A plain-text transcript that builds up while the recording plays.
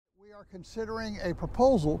We are considering a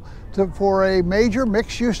proposal for a major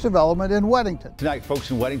mixed-use development in Weddington. Tonight, folks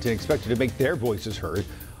in Weddington expected to make their voices heard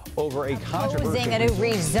over a controversial a new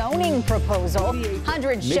rezoning proposal.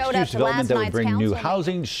 Hundreds showed up mixed-use to development last that would night's bring new council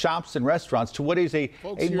housing, shops, and restaurants to what is a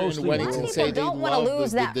mostly Weddington say don't want to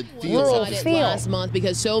lose that rural feel. Last month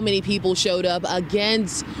because so many people showed up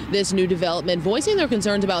against this new development, voicing their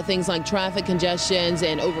concerns about things like traffic congestions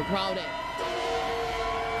and overcrowding.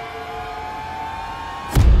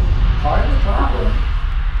 Part of the problem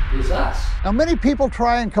is us. Now, many people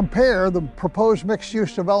try and compare the proposed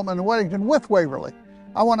mixed-use development in Weddington with Waverly.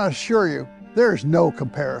 I want to assure you, there's no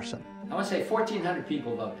comparison. I want to say 1,400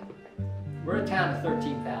 people voted. We're a town of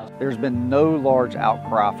 13,000. There's been no large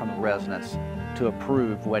outcry from the residents to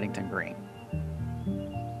approve Weddington Green.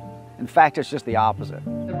 In fact, it's just the opposite.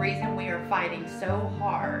 The reason we are fighting so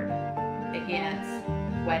hard against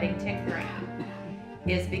Weddington Green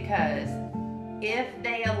is because if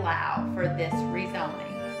they allow for this rezoning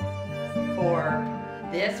for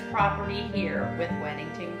this property here with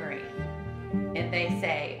Weddington Green, and they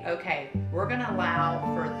say, okay, we're going to allow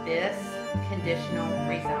for this conditional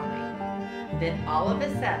rezoning, then all of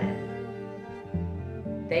a sudden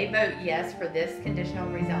they vote yes for this conditional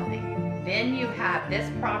rezoning. Then you have this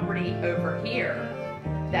property over here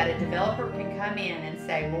that a developer can come in and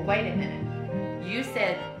say, well, wait a minute. You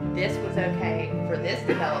said this was okay for this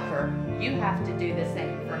developer, you have to do the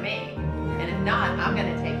same for me. And if not, I'm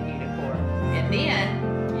going to take you to court. And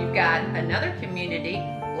then you've got another community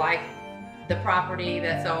like the property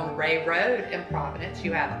that's on Ray Road in Providence.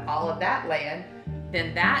 You have all of that land.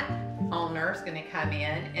 Then that owner is going to come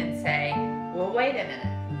in and say, well, wait a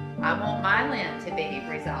minute. I want my land to be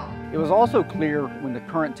rezoned. It was also clear when the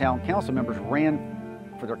current town council members ran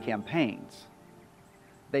for their campaigns.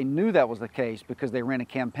 They knew that was the case because they ran a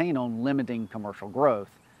campaign on limiting commercial growth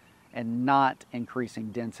and not increasing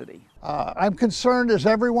density. I'm concerned, as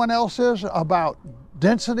everyone else is, about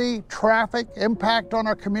density, traffic, impact on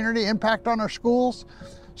our community, impact on our schools.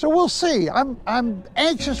 So we'll see. I'm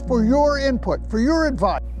anxious for your input, for your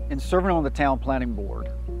advice. In serving on the town planning board,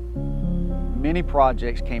 many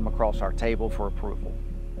projects came across our table for approval.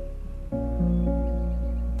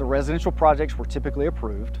 The residential projects were typically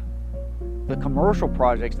approved. The commercial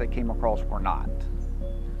projects that came across were not.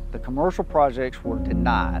 The commercial projects were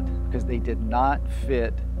denied because they did not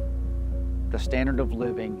fit the standard of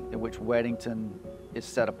living in which Weddington is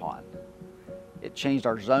set upon. It changed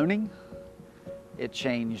our zoning, it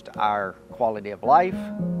changed our quality of life,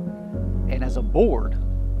 and as a board,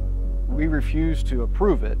 we refused to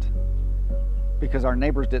approve it because our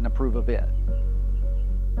neighbors didn't approve of it.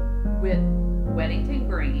 With Weddington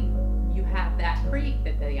Green, you have that creek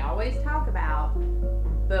that they always talk about,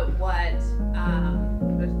 but what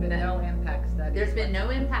there's been no impact study. There's been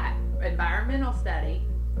no impact environmental study,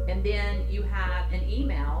 and then you have an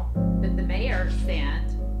email that the mayor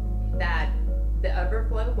sent that the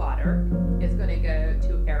overflow water is going to go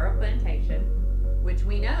to Arrow Plantation, which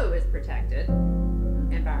we know is protected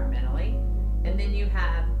environmentally, and then you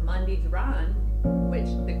have Mundy's Run, which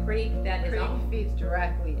the creek that is on feeds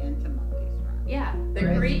directly into Mundy's Run. Yeah, the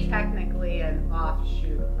There creek is technically an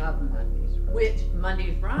offshoot of Mundy's Run, which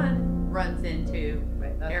Mundy's Run runs into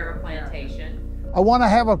Arrow Plantation. I want to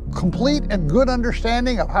have a complete and good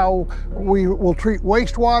understanding of how we will treat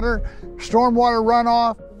wastewater, stormwater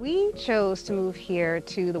runoff. We chose to move here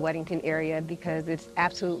to the Weddington area because it's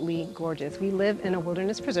absolutely gorgeous. We live in a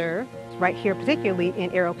wilderness preserve, right here particularly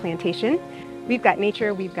in Arrow Plantation. We've got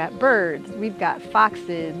nature, we've got birds, we've got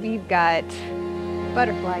foxes, we've got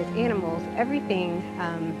butterflies, animals, everything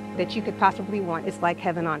that you could possibly want. It's like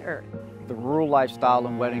heaven on earth. The rural lifestyle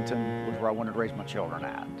in Weddington was where I wanted to raise my children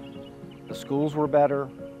at. The schools were better,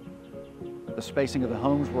 the spacing of the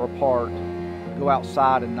homes were apart, go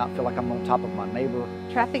outside and not feel like I'm on top of my neighbor.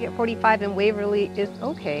 Traffic at 45 in Waverly is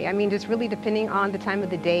okay. I mean, just really depending on the time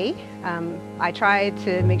of the day. I try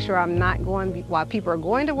to make sure I'm not going while people are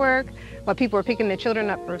going to work, while people are picking their children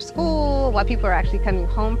up for school, while people are actually coming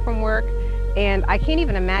home from work. And I can't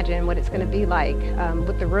even imagine what it's going to be like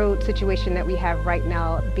with the road situation that we have right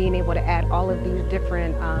now, being able to add all of these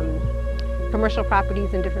different commercial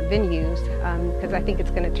properties and different venues, because I think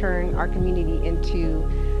it's going to turn our community into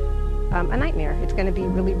a nightmare. It's going to be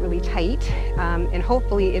really, really tight, and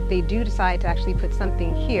hopefully if they do decide to actually put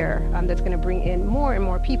something here that's going to bring in more and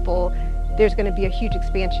more people, there's going to be a huge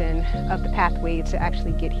expansion of the pathways to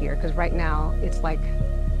actually get here, because right now it's like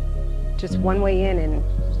just one way in and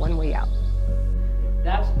one way out.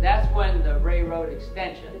 That's when the Ray Road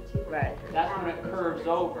extension, right? That's when it curves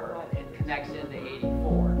over and connects into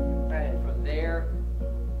 84. Right. From there,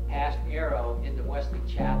 past Arrow into Wesley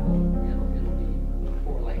Chapel, it'll be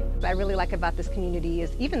 4 lane. What I really like about this community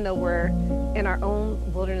is even though we're in our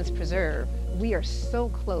own wilderness preserve, we are so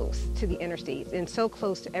close to the interstates and so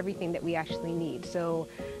close to everything that we actually need. So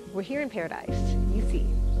we're here in paradise. You see.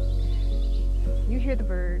 You hear the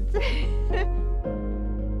birds.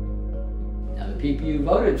 Now, the people you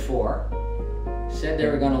voted for said they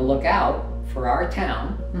were going to look out for our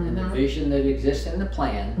town and the vision that exists in the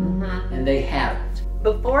plan, and they haven't.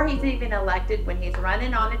 Before he's even elected, when he's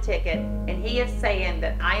running on a ticket and he is saying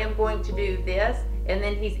that I am going to do this, and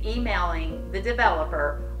then he's emailing the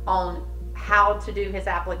developer on how to do his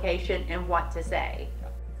application and what to say.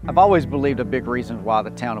 I've always believed a big reason why the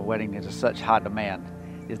town of Weddington is such high demand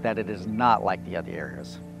is that it is not like the other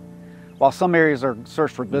areas. While some areas are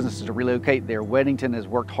searched for businesses to relocate there, Weddington has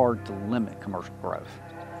worked hard to limit commercial growth.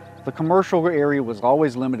 The commercial area was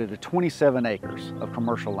always limited to 27 acres of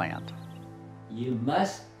commercial land. You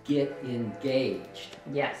must get engaged.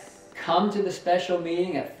 Yes. Come to the special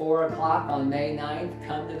meeting at 4 o'clock on May 9th.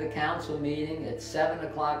 Come to the council meeting at 7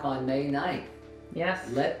 o'clock on May 9th. Yes.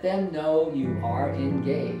 Let them know you are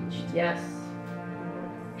engaged. Yes.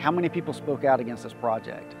 How many people spoke out against this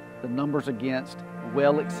project? The numbers against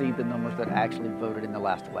well exceed the numbers that actually voted in the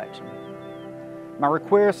last election. My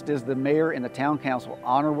request is the mayor and the town council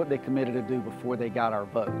honor what they committed to do before they got our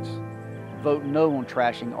votes. Vote no on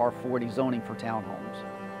trashing R40 zoning for townhomes,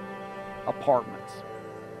 apartments,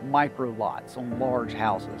 micro lots on large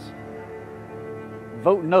houses.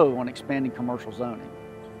 Vote no on expanding commercial zoning.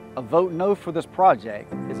 A vote no for this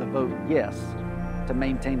project is a vote yes to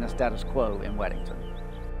maintain the status quo in Weddington.